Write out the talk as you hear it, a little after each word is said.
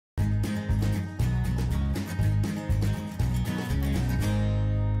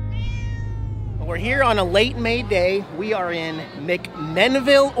We're here on a late May day. We are in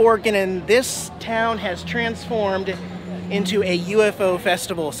McMinnville, Oregon, and this town has transformed into a UFO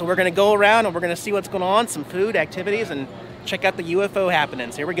festival. So we're gonna go around and we're gonna see what's going on, some food, activities, and check out the UFO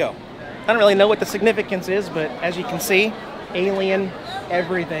happenings. Here we go. I don't really know what the significance is, but as you can see, alien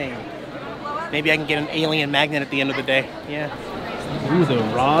everything. Maybe I can get an alien magnet at the end of the day. Yeah. Ooh, the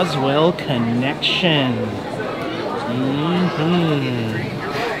Roswell connection.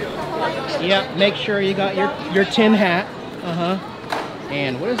 Yep, make sure you got your tin hat.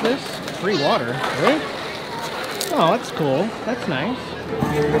 And what is this? Free water. Really? Oh, that's cool. That's nice.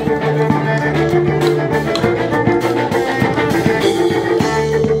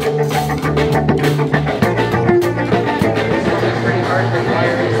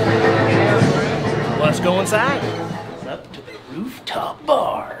 Let's go inside. Up to the rooftop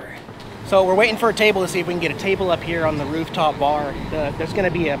bar. So we're waiting for a table to see if we can get a table up here on the rooftop bar. There's going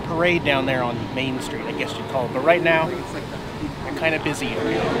to be a parade down there on Main Street, I guess you'd call it. But right now, they're kind of busy over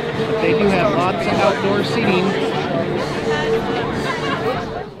here. But they do have lots of outdoor seating.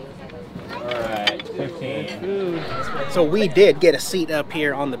 Alright, 15. So we did get a seat up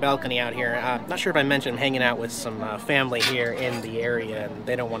here on the balcony out here. Not sure if I mentioned I'm hanging out with some family here in the area, and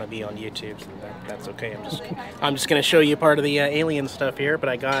they don't want to be on YouTube, so that's okay. I'm just going to show you part of the alien stuff here, but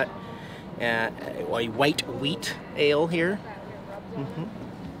I got a white wheat ale here.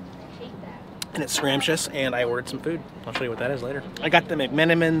 And it's scrumptious, and I ordered some food. I'll show you what that is later. I got the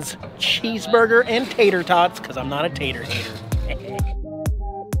McMenamins cheeseburger and tater tots, because I'm not a tater hater.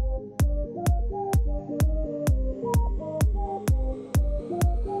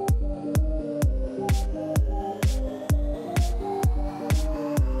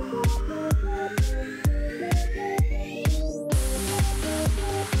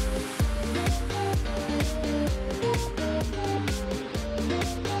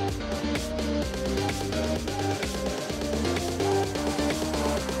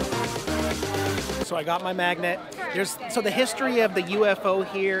 So I got my magnet. So the history of the UFO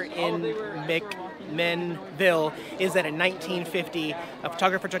here in McMinnville is that in 1950, a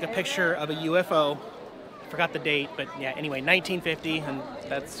photographer took a picture of a UFO. Forgot the date, but yeah, anyway, 1950, and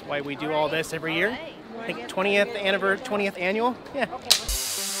that's why we do all this every year. I think 20th annual? Yeah.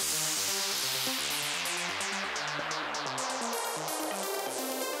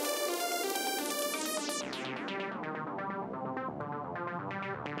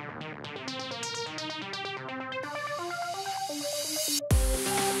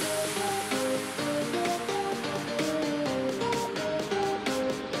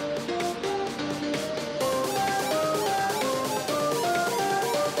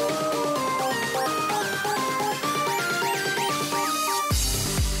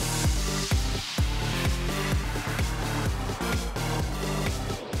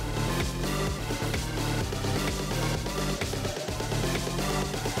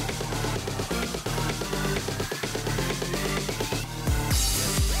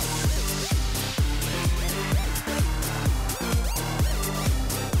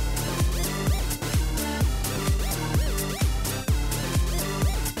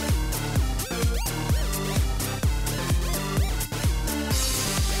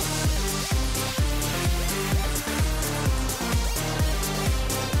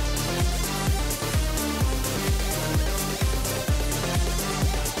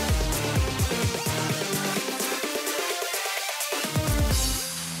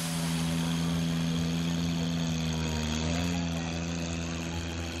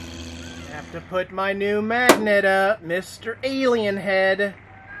 To put my new magnet up, Mr. Alien Head.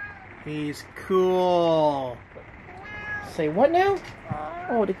 He's cool. Say what now?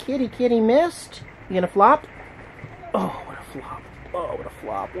 Oh, the kitty missed. You gonna flop? Oh, what a flop. Oh, what a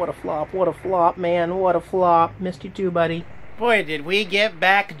flop. What a flop. What a flop, man. What a flop. Missed you too, buddy. Boy, did we get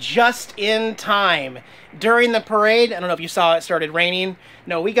back just in time. During the parade, I don't know if you saw it started raining.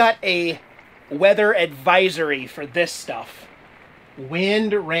 No, we got a weather advisory for this stuff.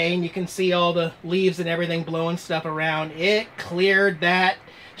 Wind, rain, you can see all the leaves and everything blowing stuff around. It cleared that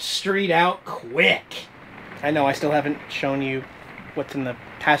street out quick. I know I still haven't shown you what's in the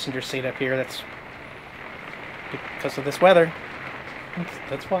passenger seat up here. That's because of this weather.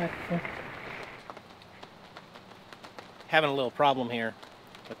 That's why. Yeah. Having a little problem here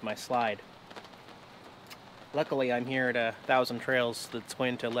with my slide. Luckily I'm here at 1,000 Trails that's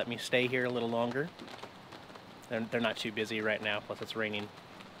going to let me stay here a little longer. They're not too busy right now, plus it's raining.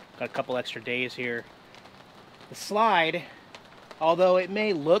 Got a couple extra days here. The slide, although it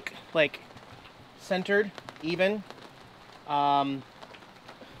may look like centered, even, I'm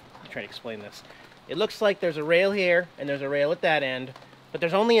trying to explain this. It looks like there's a rail here and there's a rail at that end, but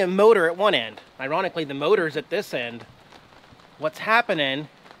there's only a motor at one end. Ironically, the motor's at this end. What's happening,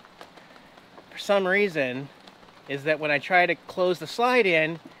 for some reason, is that when I try to close the slide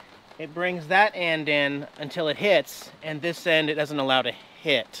in, it brings that end in until it hits, and this end it doesn't allow to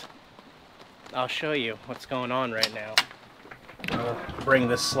hit. I'll show you what's going on right now. I'll bring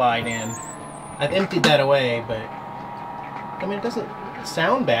this slide in. I've emptied that away, but I mean, it doesn't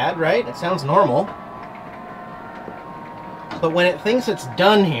sound bad, right? It sounds normal. But when it thinks it's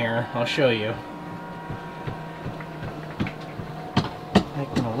done here, I'll show you.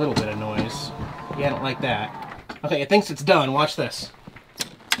 Making a little bit of noise. Yeah, I don't like that. Okay, it thinks it's done. Watch this.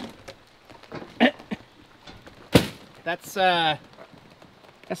 That's not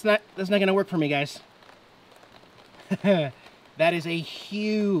gonna work for me, guys. That is a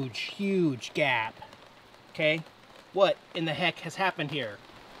huge, huge gap. Okay? What in the heck has happened here?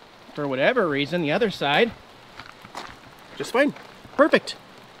 For whatever reason, the other side, just fine. Perfect.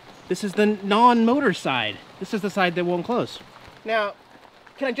 This is the non-motor side. This is the side that won't close. Now,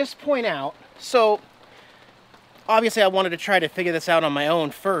 can I just point out, so obviously I wanted to try to figure this out on my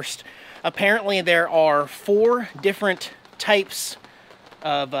own first. Apparently there are 4 different types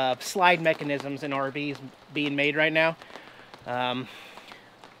of slide mechanisms in RVs being made right now.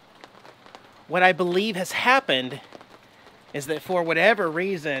 What I believe has happened is that for whatever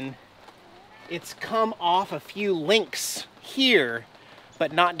reason, it's come off a few links here,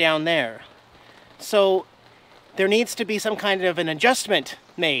 but not down there. So there needs to be some kind of an adjustment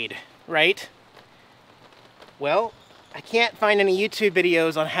made, right? Well, I can't find any YouTube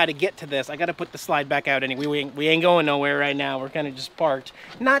videos on how to get to this. I gotta put the slide back out anyway. We ain't going nowhere right now. We're kind of just parked.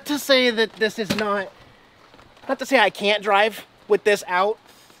 Not to say that this is not to say I can't drive with this out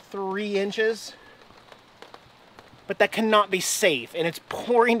 3 inches, but that cannot be safe, and it's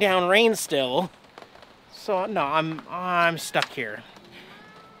pouring down rain still. So no, I'm stuck here.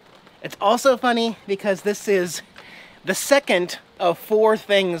 It's also funny because this is the second of 4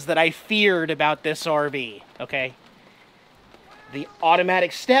 things that I feared about this RV, okay? The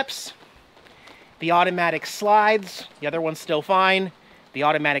automatic steps, the automatic slides, the other one's still fine, the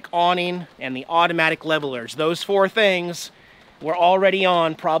automatic awning, and the automatic levelers. Those 4 things were already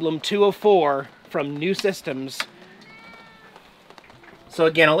on problem 204 from new systems. So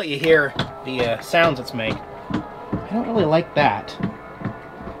again, I'll let you hear the sounds it's made. I don't really like that.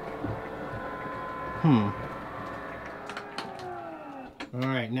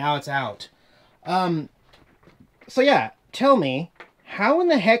 Alright, now it's out. So yeah, tell me, how in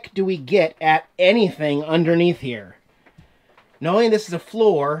the heck do we get at anything underneath here? Knowing this is a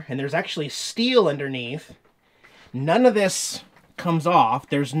floor, and there's actually steel underneath, none of this comes off.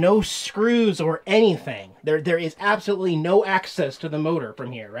 There's no screws or anything. There is absolutely no access to the motor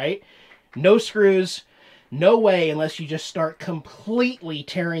from here, right? No screws, no way unless you just start completely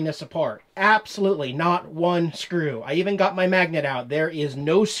tearing this apart. Absolutely not one screw. I even got my magnet out. There is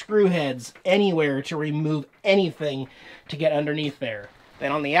no screw heads anywhere to remove anything to get underneath there.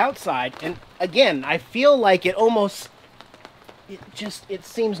 Then on the outside, and again, I feel like it almost, it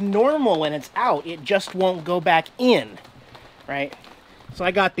seems normal when it's out. It just won't go back in, right? So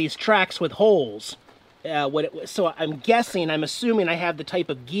I got these tracks with holes. So I'm assuming I have the type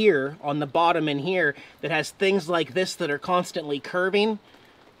of gear on the bottom in here that has things like this that are constantly curving,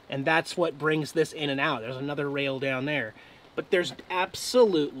 and that's what brings this in and out. There's another rail down there. But there's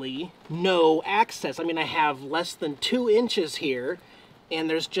absolutely no access. I mean, I have less than 2 inches here, and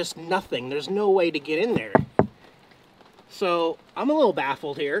there's just nothing. There's no way to get in there. So I'm a little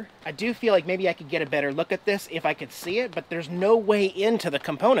baffled here. I do feel like maybe I could get a better look at this if I could see it, but there's no way into the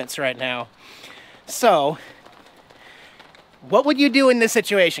components right now. So, what would you do in this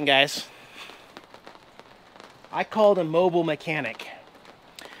situation, guys? I called a mobile mechanic.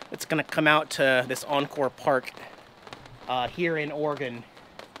 It's gonna come out to this Encore Park here in Oregon.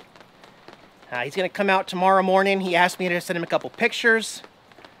 He's gonna come out tomorrow morning. He asked me to send him a couple pictures.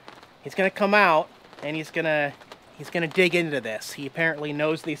 He's gonna come out and he's gonna dig into this. He apparently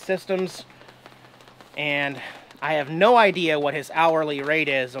knows these systems, and I have no idea what his hourly rate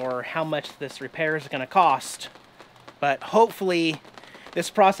is or how much this repair is going to cost, but hopefully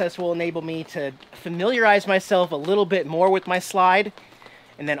this process will enable me to familiarize myself a little bit more with my slide,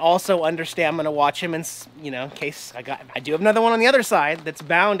 and then also understand. I'm going to watch him, in case I do have another one on the other side that's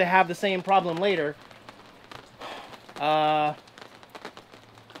bound to have the same problem later. But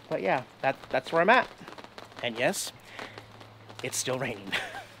yeah, that's where I'm at. And yes, it's still raining.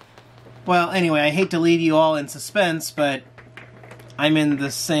 Well, anyway, I hate to leave you all in suspense, but I'm in the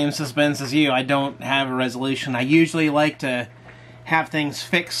same suspense as you. I don't have a resolution. I usually like to have things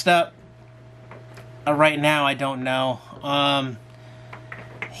fixed up. Right now, I don't know.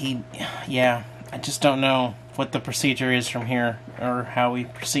 yeah, I just don't know what the procedure is from here, or how we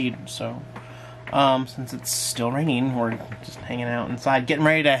proceed, so, since it's still raining, we're just hanging out inside, getting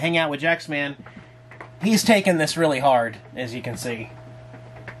ready to hang out with Jax-Man. He's taking this really hard, as you can see.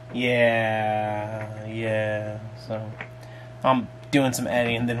 Yeah, so, I'm doing some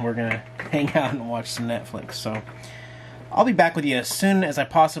editing, and then we're gonna hang out and watch some Netflix, so, I'll be back with you as soon as I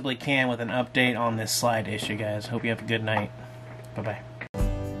possibly can with an update on this slide issue, guys. Hope you have a good night. Bye-bye.